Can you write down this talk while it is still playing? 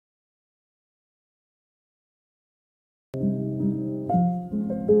If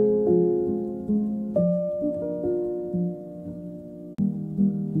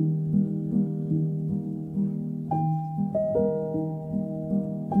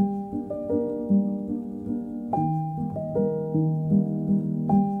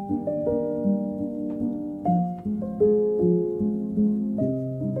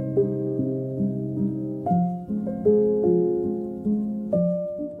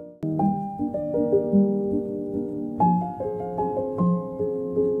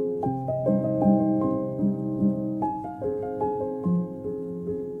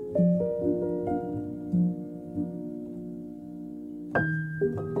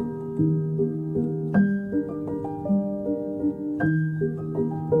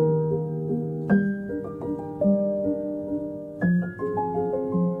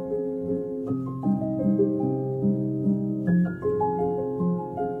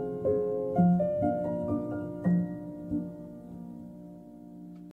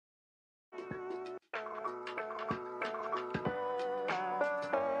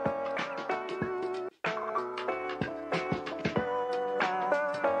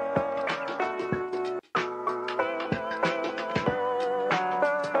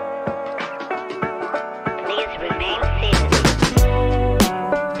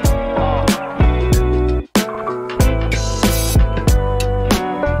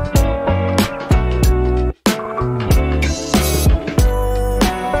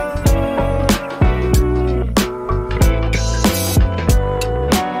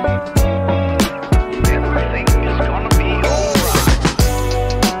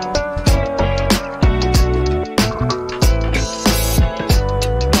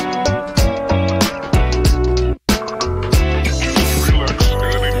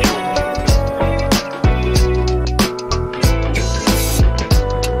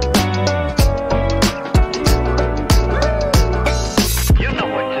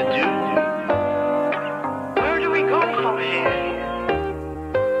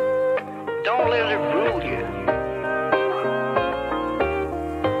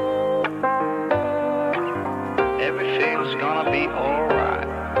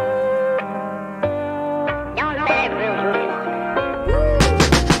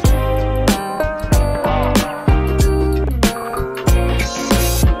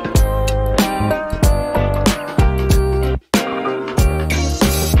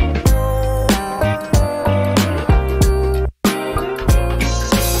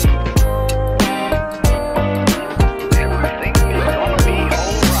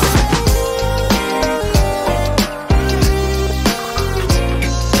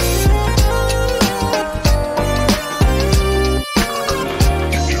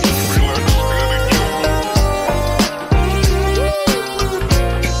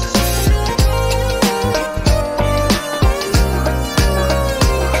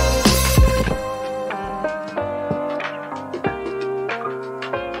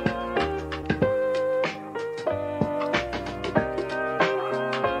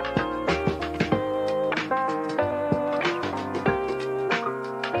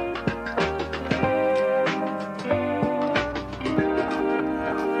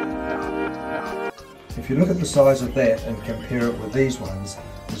you look at the size of that and compare it with these ones,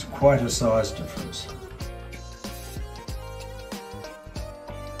 there's quite a size difference.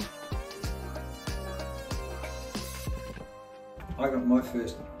 I got my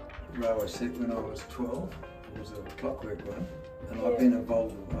first railway set when I was 12. It was a clockwork one, and I've been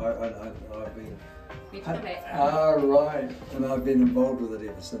involved with I've been right, and I've been involved with it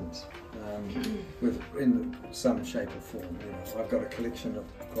ever since, in some shape or form. You know, I've got a collection of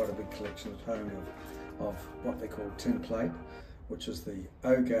quite a big collection at home of what they call tin plate, which is the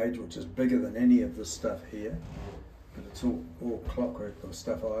O gauge, which is bigger than any of this stuff here, but it's all clockwork or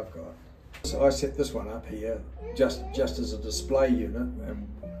stuff I've got. So I set this one up here just as a display unit, and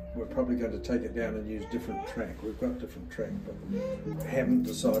we're probably going to take it down and use different track. We've got different track, but we haven't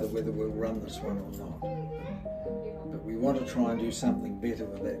decided whether we'll run this one or not. But we want to try and do something better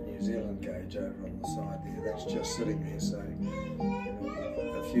with that New Zealand gauge over on the side there. That's just sitting there, so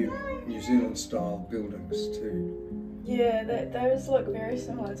a few New Zealand style buildings too. Yeah, those look very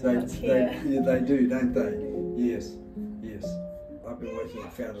similar to what's here. Yeah, they do, don't they? Yes, yes. I've been working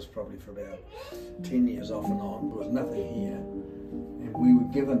at Founders probably for about 10 years off and on. There was nothing here, and we were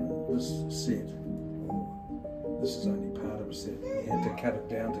given this set. This is only part of a set. We had to cut it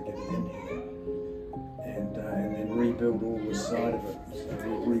down to get it in here, and then rebuild all the side of it. So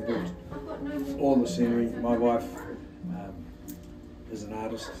we rebuilt all the scenery. My wife is an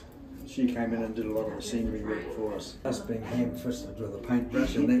artist. She came in and did a lot of the scenery work for us. Us being ham-fisted with a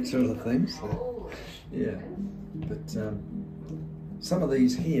paintbrush and that sort of thing. So, yeah. But some of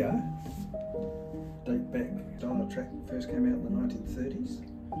these here date back. Style of track first came out in the 1930s.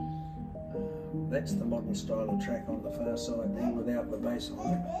 That's the modern style of track on the far side there without the bass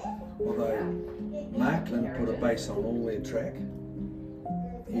on it. Although Markland put a bass on all their track.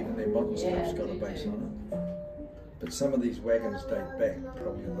 Even their modern stuff's got a bass on it. But some of these wagons date back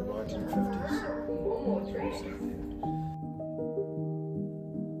probably in the 1950s.